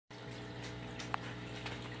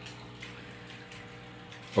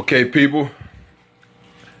Okay, people,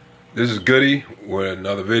 this is Goody with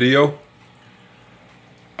another video.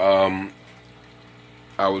 I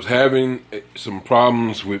was having some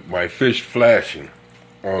problems with my fish flashing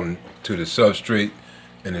on to the substrate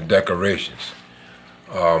and the decorations.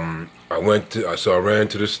 I ran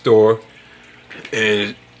to the store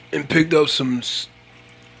and picked up some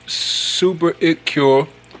Super It Cure.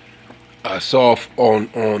 I saw online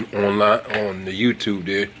on the YouTube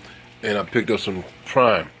there, and I picked up some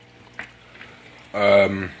Prime.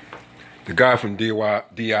 The guy from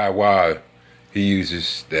DIY, he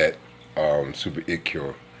uses that Super It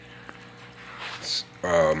Cure.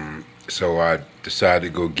 So I decided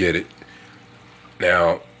to go get it.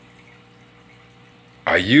 Now,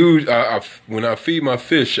 when I feed my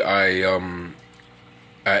fish, I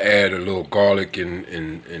add a little garlic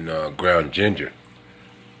and ground ginger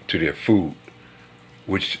to their food,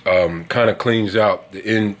 which kind of cleans out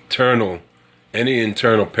any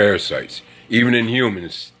internal parasites. Even in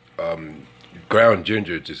humans, ground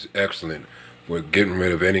ginger is just excellent for getting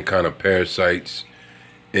rid of any kind of parasites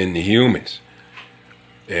in the humans.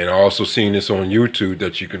 And I also seen this on YouTube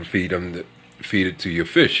that you can feed it to your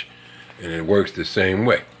fish, and it works the same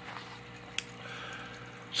way.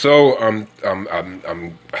 So I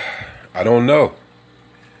don't know.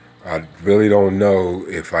 I really don't know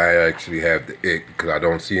if I actually have the ick, because I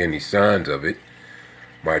don't see any signs of it.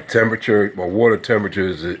 My water temperature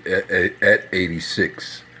is at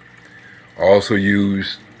 86. I also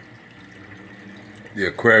use the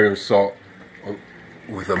aquarium salt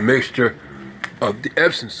with a mixture of the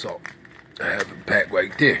Epsom salt. I have a pack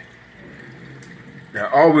right there.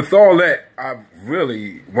 Now, with all that, I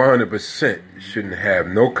really 100% shouldn't have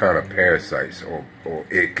no kind of parasites or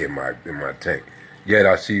ick in my tank. Yet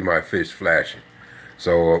I see my fish flashing.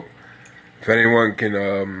 So if anyone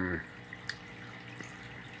can,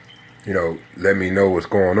 let me know what's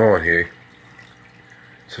going on here.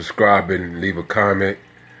 Subscribe and leave a comment.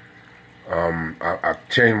 I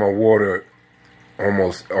change my water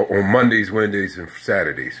almost on Mondays, Wednesdays, and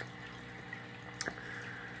Saturdays.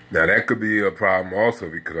 Now that could be a problem also,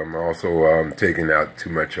 because I'm also taking out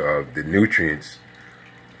too much of the nutrients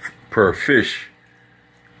per fish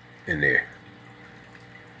in there.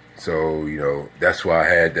 So, that's why I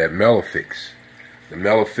had that Mellifix. The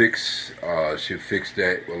Mellifix should fix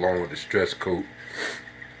that, along with the stress coat.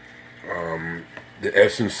 The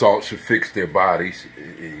Epsom salt should fix their bodies,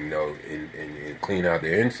 and clean out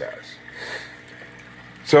their insides.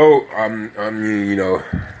 So, I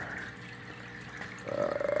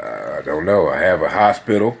don't know. I have a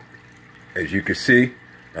hospital, as you can see.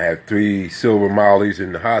 I have 3 silver Mollies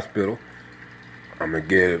in the hospital. I'm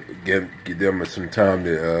gonna give them some time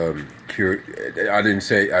to cure. I'm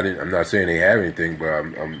not saying they have anything, but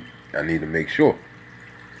I need to make sure.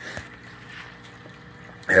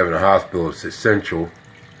 Having a hospital is essential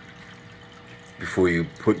before you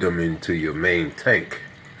put them into your main tank,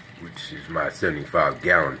 which is my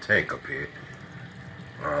 75-gallon tank up here.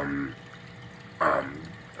 I'm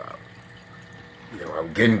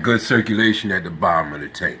getting good circulation at the bottom of the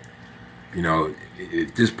tank.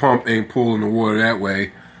 If this pump ain't pulling the water that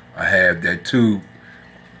way, I have that tube,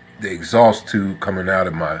 the exhaust tube coming out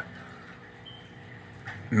of my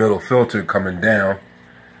middle filter coming down,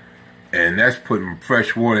 and that's putting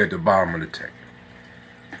fresh water at the bottom of the tank.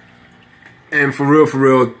 And for real,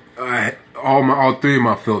 all 3 of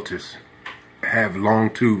my filters have long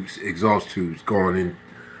tubes, exhaust tubes going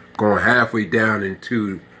halfway down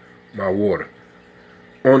into my water.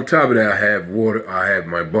 On top of that, I have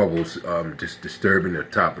my bubbles just disturbing the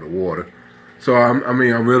top of the water. So I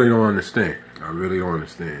really don't understand. I really don't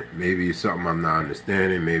understand. Maybe it's something I'm not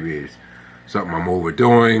understanding. Maybe it's something I'm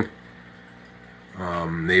overdoing.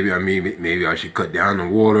 Maybe I should cut down the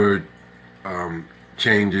water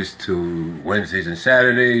changes to Wednesdays and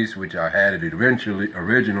Saturdays, which I had it originally.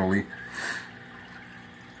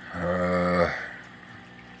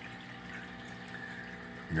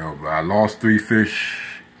 But I lost 3 fish,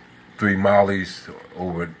 3 Mollies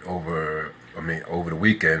over the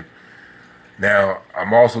weekend. Now,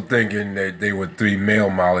 I'm also thinking that they were 3 male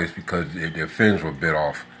Mollies because their fins were bit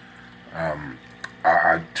off.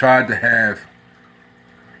 I tried to have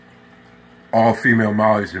all female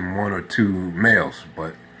Mollies and 1 or 2 males,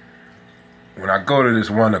 but when I go to this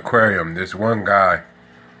one aquarium, there's one guy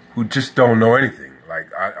who just don't know anything.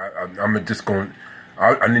 Like, I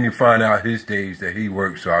need to find out his days that he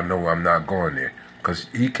works, so I know I'm not going there, because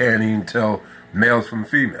he can't even tell males from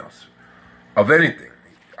females of anything.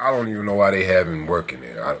 I don't even know why they have him working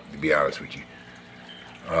there, to be honest with you.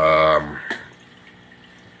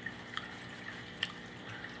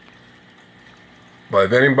 But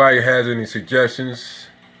if anybody has any suggestions,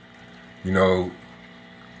 You know,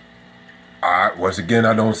 once again,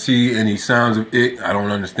 I don't see any signs of it. I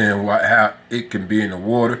don't understand how it can be in the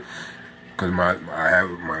water, because I have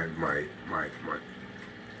my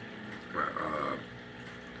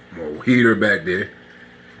heater back there,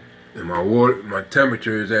 and my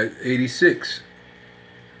temperature is at 86,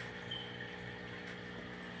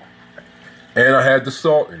 and I had the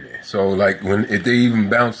salt in there. So like if they even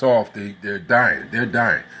bounce off, they're dying. They're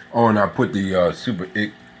dying. Oh, and I put the super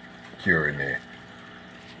ick cure in there.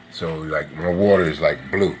 So like my water is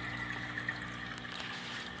like blue.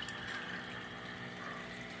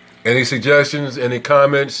 Any suggestions? Any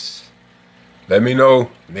comments? Let me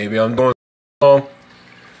know. Maybe I'm doing wrong,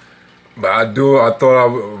 but I thought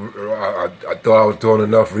I was doing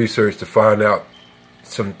enough research to find out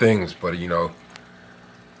some things. But you know,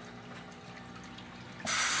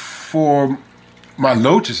 for my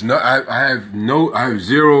loaches, I have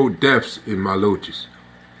 0 deaths in my loaches.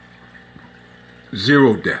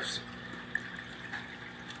 0 deaths.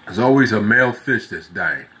 There's always a male fish that's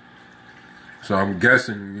dying. So I'm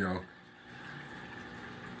guessing, you know,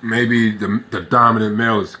 maybe the dominant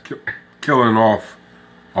male is killing off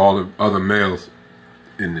all the other males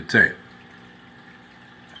in the tank.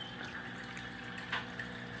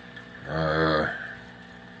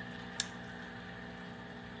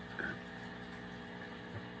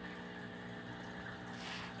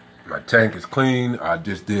 My tank is clean. I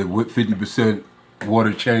just did 50%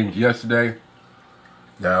 water change yesterday.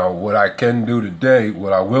 Now, what I can do today,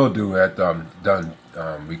 what I will do after I'm done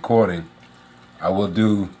recording, I will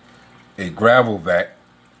do a gravel vac.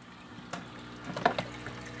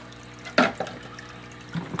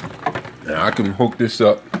 Now, I can hook this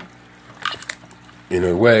up in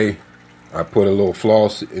a way. I put a little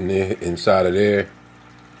floss in there, inside of there,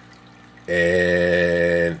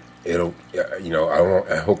 and it'll, you know,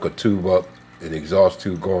 I hook a tube up, an exhaust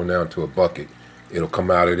tube going down to a bucket. It'll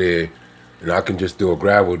come out of there, and I can just do a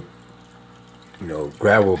gravel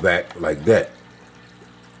vac like that.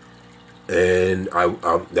 And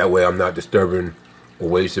that way I'm not disturbing or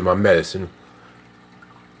wasting my medicine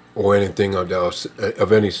or anything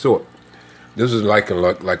of any sort. This is like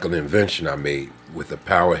an invention I made with a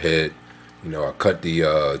power head. You know, I cut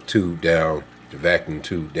the tube down, the vacuum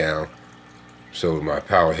tube down, so my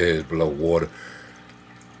power head is below water.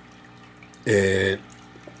 And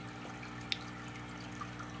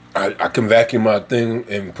I can vacuum my thing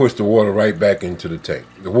and push the water right back into the tank.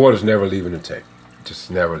 The water's never leaving the tank.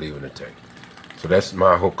 Just never leaving the tank. So that's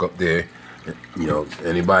my hookup there. You know,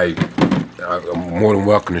 anybody, I'm more than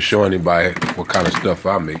welcome to show anybody what kind of stuff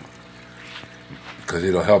I make, because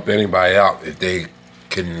it'll help anybody out if they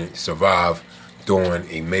can survive doing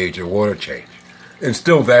a major water change and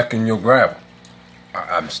still vacuum your gravel.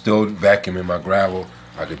 I'm still vacuuming my gravel.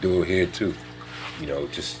 I could do it here too. You know,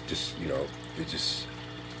 just you know, it's just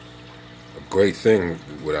a great thing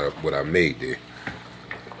what I made there.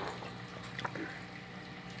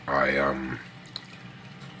 I'm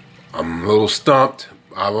a little stumped.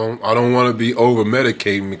 I don't want to be over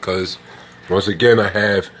medicating, because once again I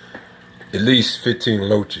have at least 15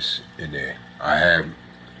 loaches in there.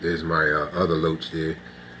 There's my other loach there.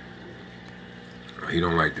 He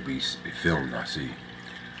don't like to be filmed, I see.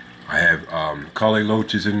 I have collie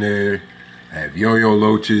loaches in there. I have yo-yo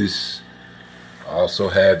loaches. I also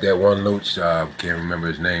have that one loach, I can't remember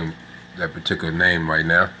his name, that particular name right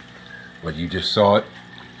now, but you just saw it.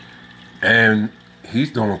 And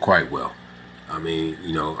he's doing quite well. I mean,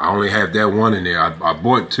 you know, I only have that one in there. I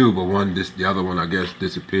bought 2, but the other one I guess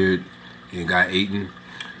disappeared and got eaten.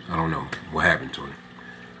 I don't know what happened to him.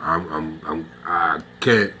 I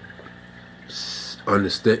can't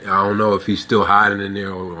understand. I don't know if he's still hiding in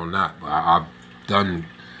there or not. But I've done,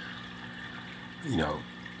 you know,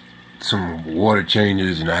 some water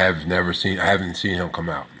changes, and I haven't seen him come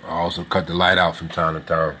out. I also cut the light out from time to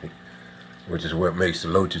time, which is what makes the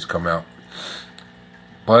loaches come out.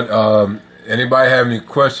 But anybody have any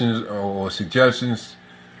questions or suggestions,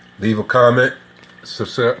 leave a comment,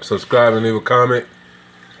 subscribe and leave a comment.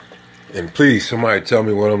 And please, somebody tell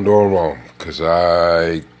me what I'm doing wrong, because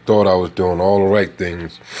I thought I was doing all the right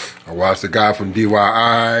things. I watched the guy from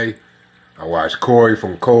DYI. I watched Corey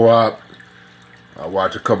from Co-op. I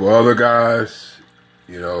watched a couple other guys.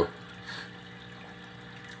 This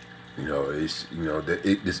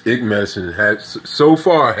ick medicine so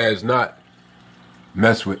far has not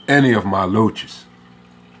messed with any of my loaches.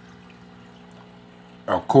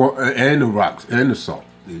 Of course, and the rocks and the salt.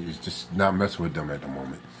 It's just not messing with them at the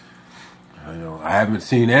moment. I haven't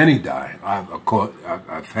seen any die.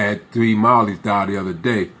 I've had 3 Mollies die the other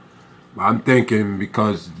day. I'm thinking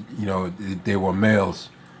because, they were males,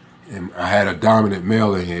 and I had a dominant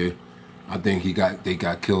male in here, I think they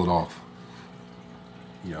got killed off.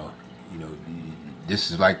 You know, this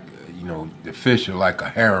is like, the fish are like a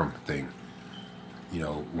harem thing.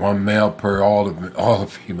 One male per all the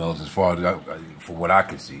females, as far as from what I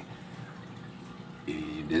can see.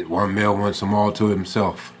 One male wants them all to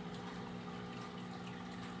himself.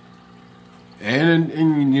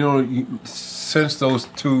 And since those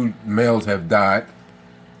two males have died,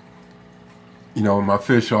 my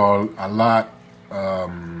fish are a lot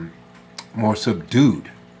more subdued.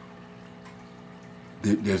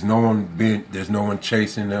 There's no one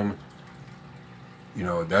chasing them.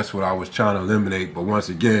 That's what I was trying to eliminate. But once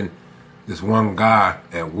again, this one guy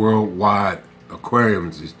at Worldwide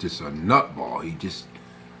Aquariums is just a nutball.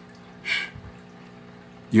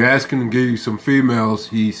 You ask him to give you some females,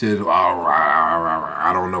 he said, oh,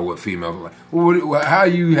 I don't know what females are like. Well, how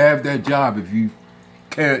you have that job if you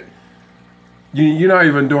can't? You're not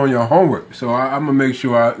even doing your homework. So I'm gonna make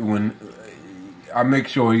sure I make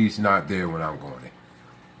sure he's not there when I'm going there.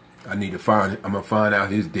 I'm gonna find out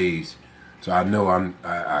his days, so I know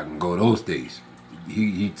I can go those days.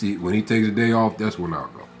 When he takes a day off, that's when I'll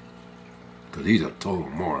go, because he's a total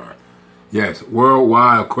moron. Yes,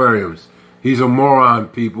 Worldwide Aquariums. He's a moron,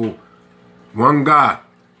 people. One guy.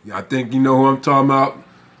 I think you know who I'm talking about.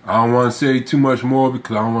 I don't want to say too much more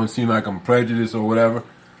because I don't want to seem like I'm prejudiced or whatever.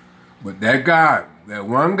 But that guy, that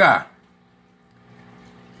one guy,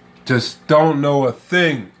 just don't know a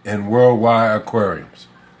thing in Worldwide Aquariums.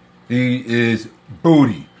 He is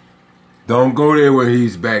booty. Don't go there when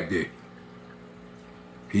he's back there.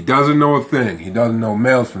 He doesn't know a thing. He doesn't know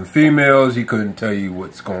males from females. He couldn't tell you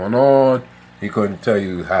what's going on. He couldn't tell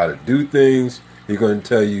you how to do things. He couldn't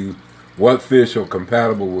tell you what fish are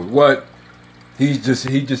compatible with what. He just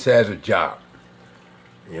has a job.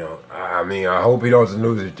 I mean, I hope he doesn't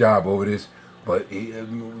lose his job over this. But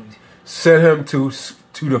send him to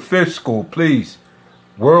the fish school, please.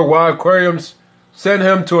 Worldwide Aquariums, send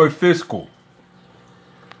him to a fish school.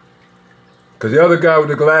 Because the other guy with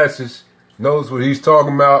the glasses knows what he's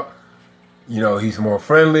talking about. He's more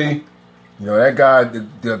friendly. That guy,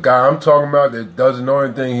 the guy I'm talking about that doesn't know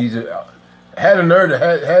anything, has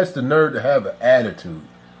the nerve to have an attitude.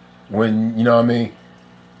 When, you know what I mean?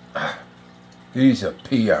 He's a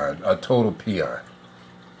peon, a total peon.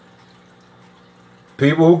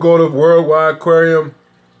 People who go to Worldwide Aquarium,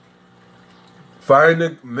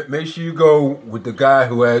 make sure you go with the guy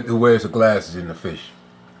who wears the glasses in the fish,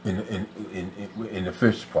 in the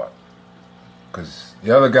fish part. Because the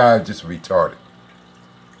other guy is just retarded.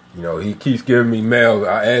 He keeps giving me males.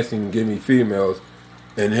 I ask him to give me females.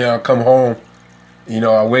 And here I come home.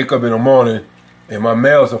 I wake up in the morning and my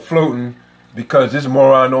males are floating because this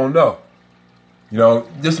moron don't know.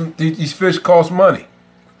 These fish cost money.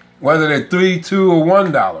 Whether they're $3, $2, or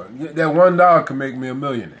 $1. That $1 can make me a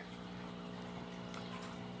millionaire.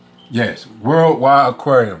 Yes, Worldwide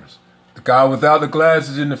Aquariums. The guy without the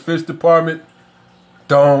glasses in the fish department,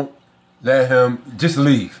 don't let him, just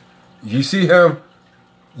leave. You see him,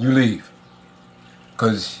 you leave,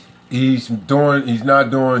 because he's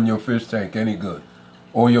not doing your fish tank any good,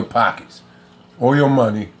 or your pockets, or your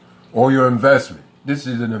money, or your investment. This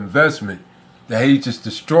is an investment that he's just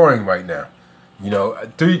destroying right now.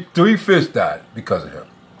 Three fish died because of him.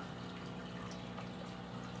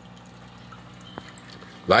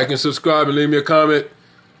 Like and subscribe and leave me a comment.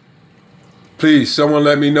 Please, someone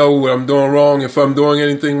let me know what I'm doing wrong, if I'm doing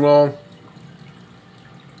anything wrong.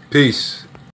 Peace.